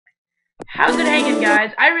How's it hanging,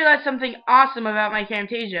 guys? I realized something awesome about my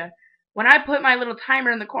Camtasia. When I put my little timer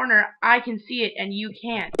in the corner, I can see it and you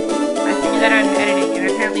can't. I figured that out in editing, and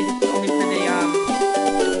apparently this is only for the,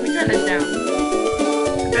 let me turn this down.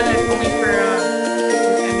 Apparently it's only for, this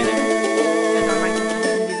emulator. Because on my computer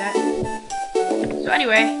you can do that. So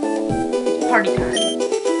anyway, it's party time.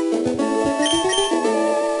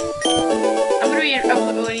 I'm gonna be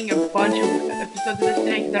uploading a bunch of episodes of this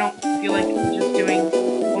today, because I don't feel like just doing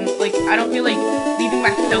one, like, I don't feel like leaving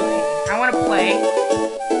myself here. I want to play.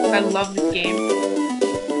 I love this game.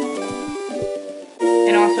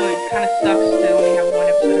 And also, it kind of sucks to only have one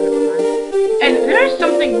episode at a time. And there's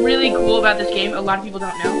something really cool about this game a lot of people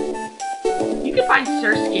don't know. You can find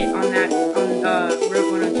Surskit on that, on,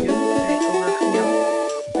 Road 102. Right over, you know,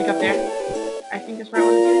 like up there. I think that's Road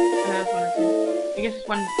 102. That's 102. I guess it's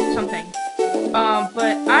one something.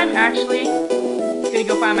 But I'm actually gonna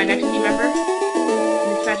go find my next team member. In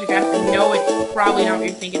this patch of grass. I know it's probably not what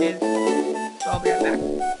you think it is. So I'll be right back.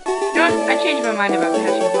 You know what? I changed my mind about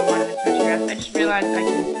catching Pokemon in this patch of grass. I just realized I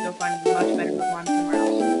can still find much better Pokemon somewhere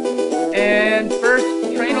else. And first,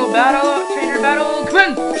 trainer battle,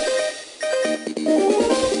 commence!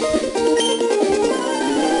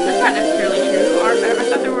 That's not necessarily true. I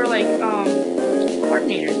thought there were like,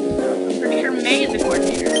 coordinators and stuff. I'm pretty sure May is the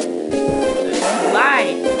coordinator.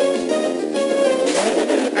 Lie!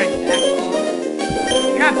 Alright, backball.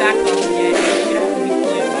 You're not backballing yet. You're gonna have to be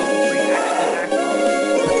fully evolved before you actually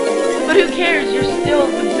backball. But who cares? You're still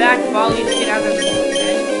the backballiest kid out there, I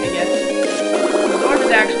guess. Zorb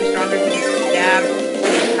is actually stronger because it's stab,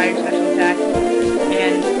 higher special attack,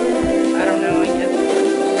 and I don't know, I guess.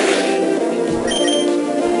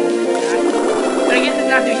 But I guess it's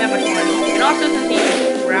not doing that much more. And also, since he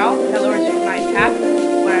uses Growl, that lowers my attack,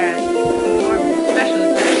 whereas Zorb is special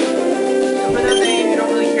attack. So for those of you who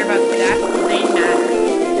don't really care about stats, they matter.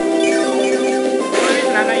 The only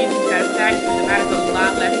reason I'm not using stat attack is it matters a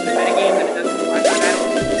lot less in the metagame than it does in the watch battle.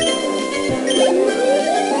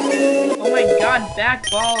 Oh my god, back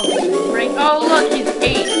ball is great. Oh look, he's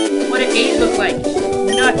 8. What did 8 look like?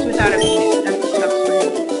 Nuts without a penis. That sucks for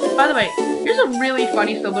him. By the way, here's a really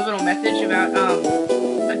funny subliminal message about a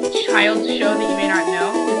child's show that you may not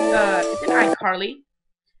know. It's in iCarly.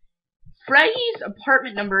 Freddy's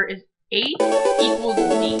apartment number is 8 equals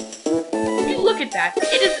Z. If you look at that,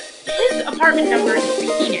 it is his apartment number is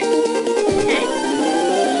penis. Okay?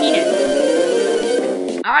 Penis.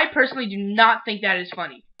 I personally do not think that is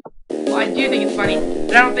funny. Well, I do think it's funny,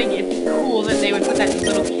 but I don't think it's cool that they would put that in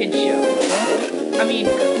little kid show. I mean,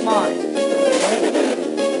 come on.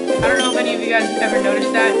 I don't know if any of you guys have ever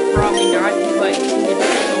noticed that. Probably not, but it's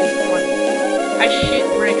so funny. I shit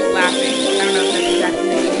bricks laughing. I don't know if that's exactly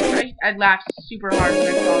what it is. I'd laugh super hard when I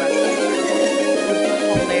saw that. It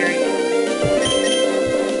was hilarious.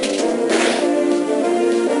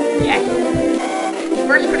 Yes!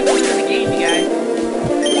 First critical hit of the game, you guys.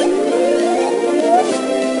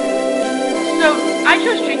 So, I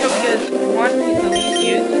chose Draco because, 1, he's the least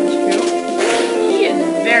used, and 2, he is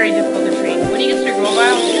very difficult to train. When he gets to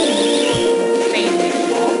Grovyle, he's insanely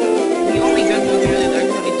small. The only good move he really learns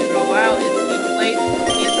when he gets to Grovyle is Deep Plate.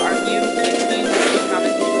 He has to argue, he uses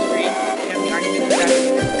comments to the screen, you have the argument with that.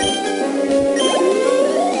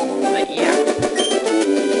 But yeah.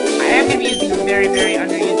 I am going to be using a very, very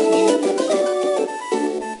underused team.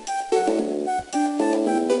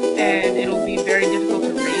 And it'll be very difficult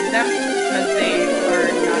to raise them, because they are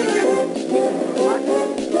not exactly Pokemon.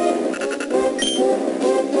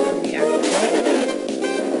 So yeah.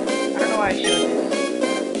 I don't know why I showed this.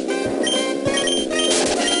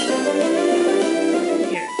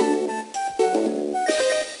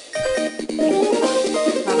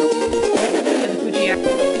 Here.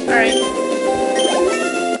 Alright.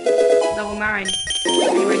 Level 9.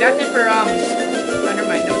 Anyway, that's it for, under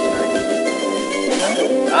my notes.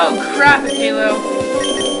 Oh crap, Halo!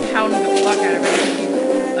 Pounding the fuck out of him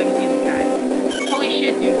like he's a guy. Holy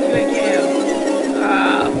shit, dude, 2 KO.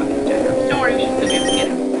 Fucking jackass. Don't worry, we should still be able to get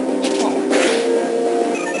him. Oh.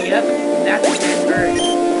 Yep, that's a dead bird.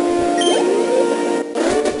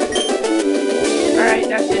 Alright,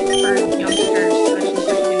 that's it for youngsters. I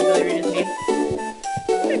didn't really read his name.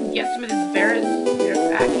 I'm gonna get some of these berries. They're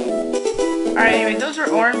back. Alright, anyway, those are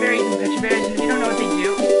orange berries and pecha berries, and if you don't know what they do,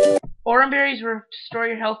 orange berries restore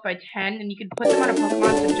your health by 10, and you can put them on a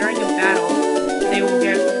Pokemon, so during a battle, they will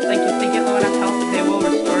get, like, if they get low enough health, they will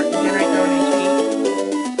restore, generate their own HP.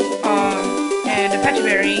 And a Pecha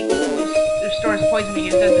Berry restores poisoning,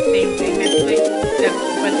 it does the same thing, basically, except,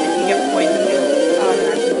 but if you get poisoned, it'll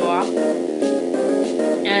actually go off.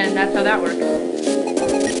 And that's how that works.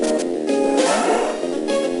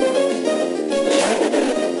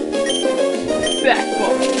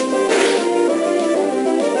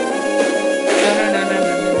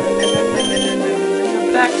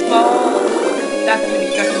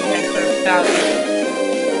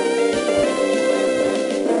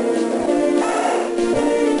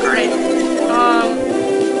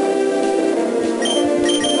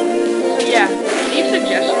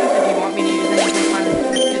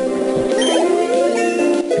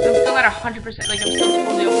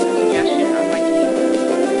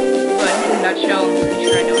 that shell, I'm pretty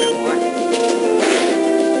sure I know what I want.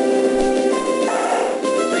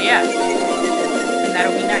 So yeah, and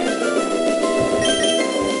that'll be nice.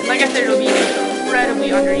 And like I said, it'll be incredibly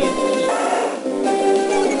underused key.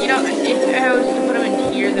 You know, if I was to put them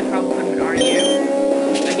in tiers, I'd probably put them in RU.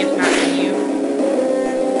 I guess not NU.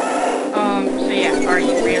 So yeah,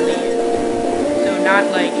 RU rarely used. So not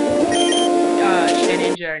like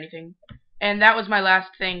Ninja or anything. And that was my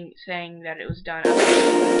last thing saying that it was done. Because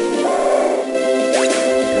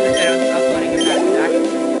I said I was uploading it back to back.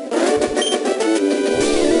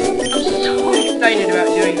 I'm so excited about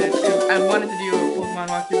doing this because I wanted to do a Pokemon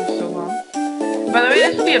walkthrough for so long. By the way,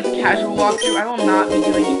 this will be a casual walkthrough. I will not be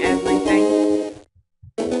doing everything.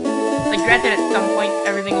 Like, granted, at some point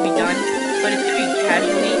everything will be done, but it's gonna be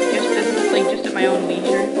casually, just at my own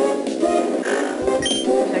leisure.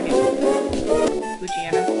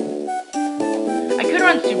 I could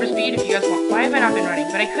run super speed if you guys want. Why have I not been running?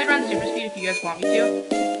 But I could run super speed if you guys want me to.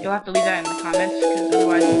 You'll have to leave that in the comments, because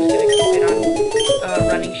otherwise I'm just gonna keep it on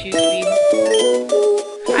running shoe speed.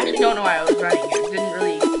 I actually don't know why I was running. It didn't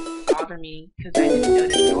really bother me because I didn't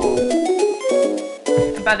notice at all.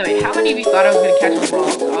 And by the way, how many of you thought I was gonna catch a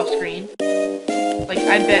Ralts off screen? Like,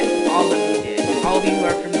 I bet all of you did. All of you who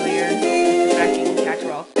are familiar with the fact you can catch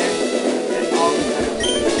Ralts there. All of you.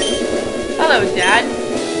 Hello, Dad.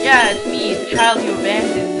 Yeah, it's me, the child you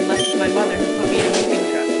abandoned and left with my mother who put me in a moving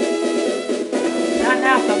truck. Not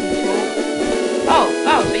now, self-control. Oh,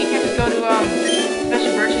 so you can't just go to,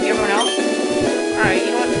 Professor Birch like everyone else? Alright, you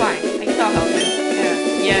know what, fine. I guess I'll help you.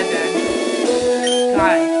 Yeah, Dad.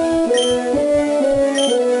 God.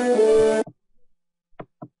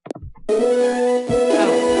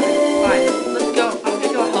 Oh, fine. Let's go. I'm gonna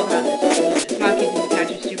go help out this. It's not easy to catch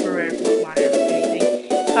a super rare Pokemon or anything.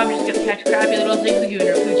 I'm just gonna catch a crappy little Zigzagoon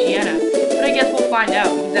or Poochyena. But I guess we'll find out,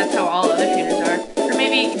 because that's how all other trainers are. Or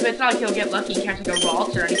maybe, but it's not like he'll get lucky and catch like a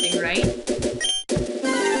Ralts or anything, right?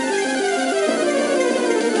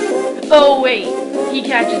 Oh wait, he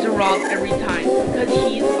catches a Ralts every time, because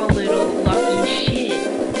he's a little lucky shit.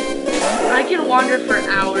 I can wander for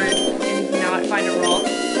hours and not find a Ralts.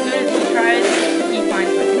 As soon as he tries, he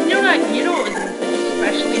finds one. You know what was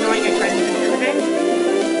especially annoying? I tried this yesterday.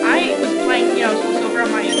 I was playing, you know, Soul Silver on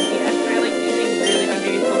my DS, and I like using really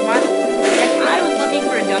underused Pokemon. And I was looking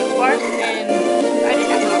for a Dunsparce, and I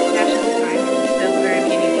didn't have an Oxydash at the time. It was the very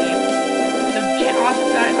beginning of the game. The odds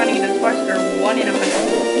of finding a Dunsparce are 1 in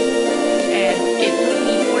 100. And it took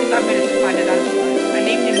me 45 minutes to find a Dunsparce. I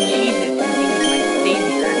named him Jesus, thinking he was my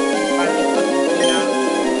savior. Finally fucking came out.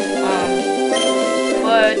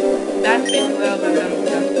 But that's basically what I've done with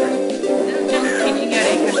Dunsparce. This is just teaching you how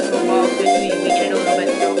to catch the ball, so we weaken it a little bit,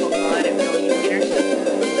 so I didn't really use it.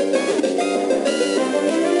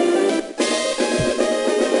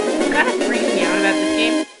 What kind of freaks me out about this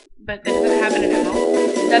game, but this doesn't happen in MMO,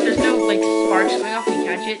 is that there's no, like, sparks going off when you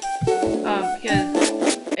catch it, because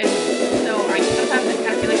it's, so sometimes I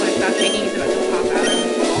kind of feel like when I stop shaking, it's about to pop out of the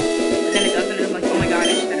ball, but then it doesn't, and I'm like, oh my god, I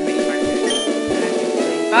just had to make a spark.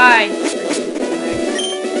 Bye!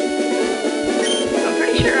 I'm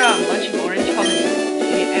pretty sure, Munching Orange called him,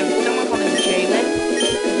 and someone called him Jalen,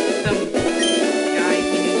 some guy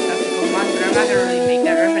who knew stuff to Pokemon, but I'm not gonna really make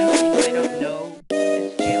that reference because I don't know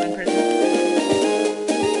it's Jalen person.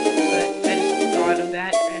 But I just thought of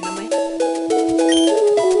that randomly.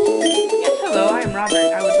 Yes, hello, I am Robert.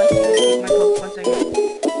 I would like to take my Poke 1 second.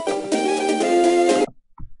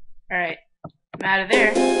 Alright, I'm out of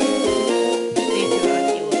there. Just need to, heal up.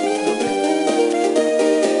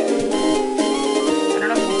 I don't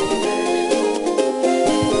know if you can do that actually.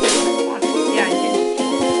 Yeah, I did just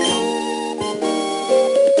heal up.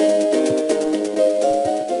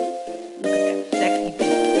 Look at that sexy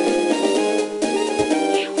bitch.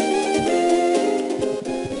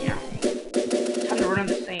 Yeah. Time to run on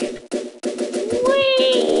the sand.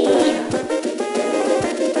 Whee!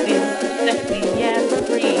 Feels sexy and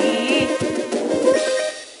free.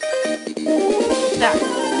 That.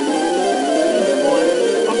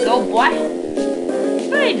 Oh, go, boy!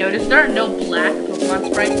 I noticed there are no black Pokemon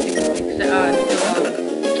sprites until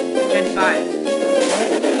Gen 5.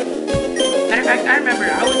 Matter of fact, I remember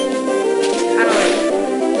I was kind of like,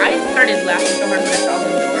 I started laughing so hard when I saw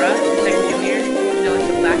Lindora, the second junior, you know, like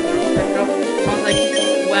the black girl type girl. I was like,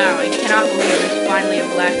 wow, I cannot believe there's finally a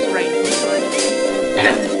black sprite in Pokemon.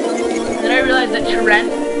 Then I realized that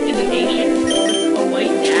Trent is an Asian with a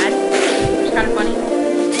white dad, which is kind of funny.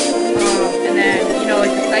 And then, you know,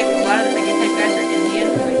 like a lot of the second type guys are Indian,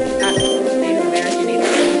 like not Native American Indian,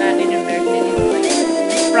 not Native American Indian, but like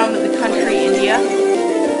from the country India.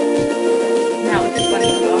 Now it's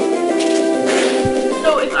funny as well.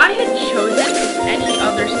 So if I had chosen any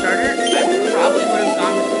other starter, I would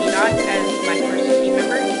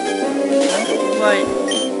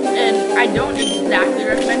I don't exactly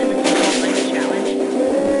recommend him if you don't like a challenge.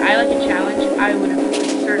 If I like a challenge, I would have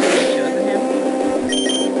certainly chosen him.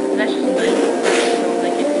 But that's just me. I don't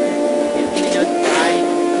like it because it really does die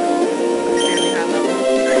fairly high level.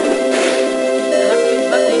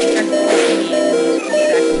 Luckily, these guys are me and these cool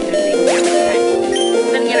stacks and everything we have attack.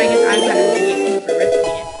 Then again, I guess I'm kind of an idiot too for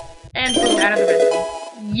risking it. And boom, out of the red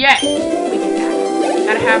zone. Yes! We can attack.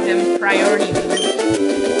 Gotta have them priority moves.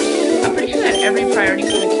 I'm pretty sure that every priority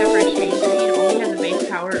move except for exchange speed only has a base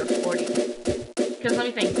power of 40. Because let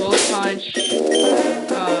me think, bullet punch,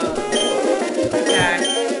 attack,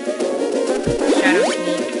 shadow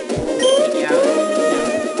sneak, take out.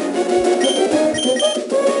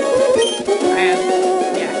 I have,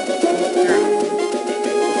 yeah,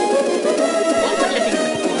 bullet punch I think is the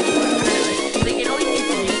coolest one. Like, it only seems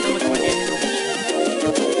to do so much more damage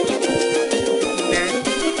than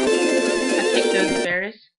I take those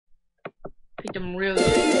bears. Picked them real good.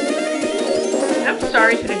 I'm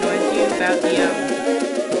sorry if it annoys you about the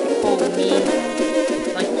whole me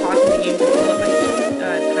like pausing the game to pull up my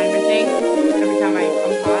timer thing every time I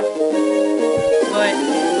unpause. But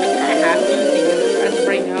I kinda have to because as of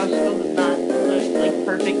right now it's still not like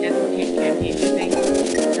perfect as the camtation thing.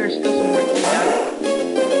 There's still some work to be done.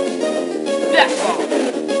 Back ball!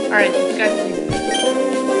 Alright, this guy's super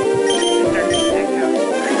start to attack now.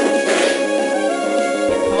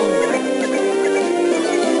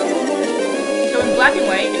 Black and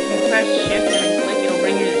white, if you press shift and then click, it'll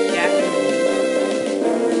bring you to the stats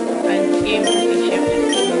and this game pressing shift is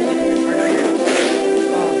mostly different part of your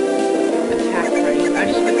attack running. I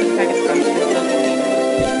just put this attack at the front because it's also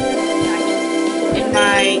in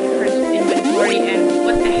my current inventory, and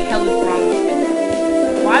what the hell is wrong with it?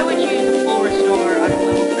 Why would you use a full restore on a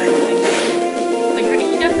level 7 thing? Like,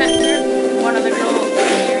 he does that to one other girl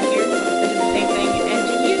near here that did the same thing, and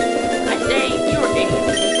to you, I say, you're an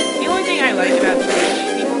idiot. The only thing I like about the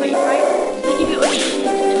people that you fight is they give you a shit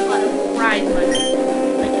ton of prize money.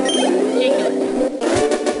 Like, it's ridiculous.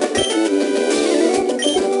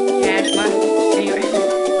 Cash money. Anyway,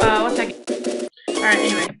 one second. Alright,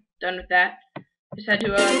 anyway, done with that. Just had to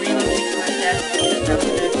relocate my desk because that was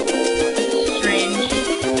a strange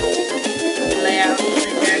layout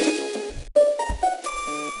right there.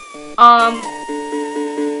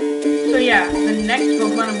 So yeah, the next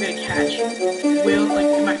Pokemon I'm gonna catch will,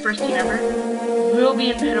 like, my first team ever, will be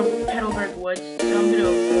in Pettleburg Woods, so I'm gonna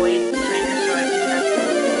avoid trainers so I can have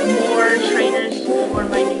more trainers for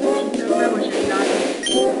my new team member, which is not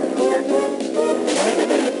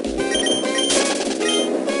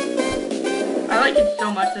I like it so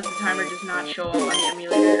much that the timer does not show up on the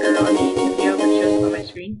emulator or on the video, but it shows up on my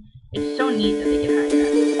screen. It's so neat that they can hide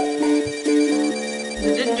that.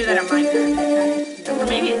 It didn't do that on Minecraft. Or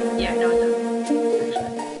maybe it, yeah, no, it doesn't. Actually.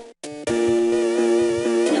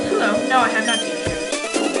 Yes, hello. No, I have not seen it.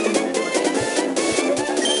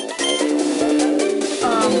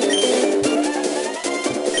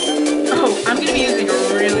 Oh, I'm gonna be using a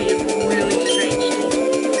really strange thing.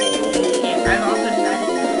 And I've also decided,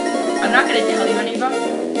 I'm not gonna tell you any of them,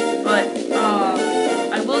 but,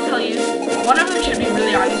 I will tell you, one of them should be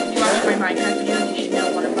really obvious. If you watch my Minecraft videos, you should know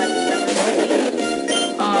one of my videos.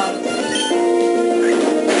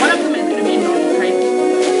 One of them is going to be normal type.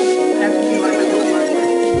 That's going to be one of my Pokemon.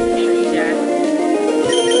 I'll show you that.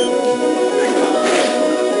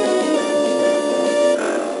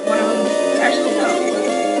 One of them, actually no.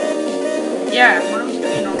 Yeah, one of them is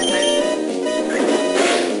going to be normal type.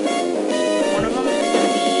 One of them is going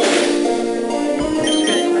to be,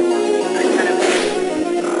 screw this, I'm kind of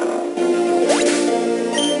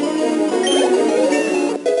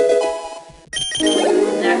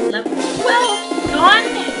that level 12, son!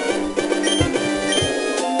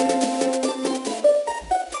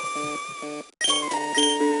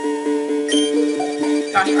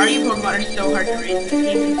 Gosh, RU Pokemon are so hard to raise in this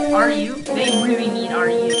game, because RU, they really mean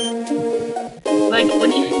RU. Like,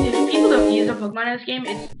 if people don't use a Pokemon in this game,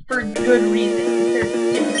 it's for good reason, because they're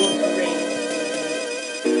difficult to raise.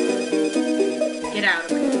 Get out of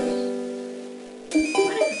my house.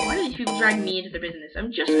 Why do these people drag me into their business? I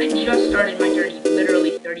just started my journey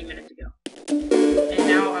literally 30 minutes ago. And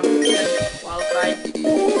now I'm qualified to,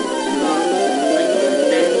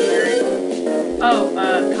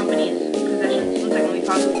 companies, possessions. One second, let me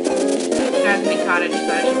pause. You guys make caught, I just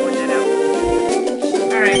thought I should point that out.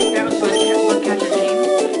 Alright, that was fun. Let's catch our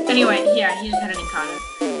James. Anyway, yeah, he just had an Incada.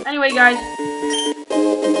 Anyway, guys,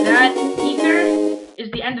 that ether is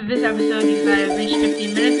the end of this episode because I have reached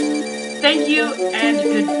 15 minutes. Thank you, and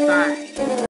goodbye.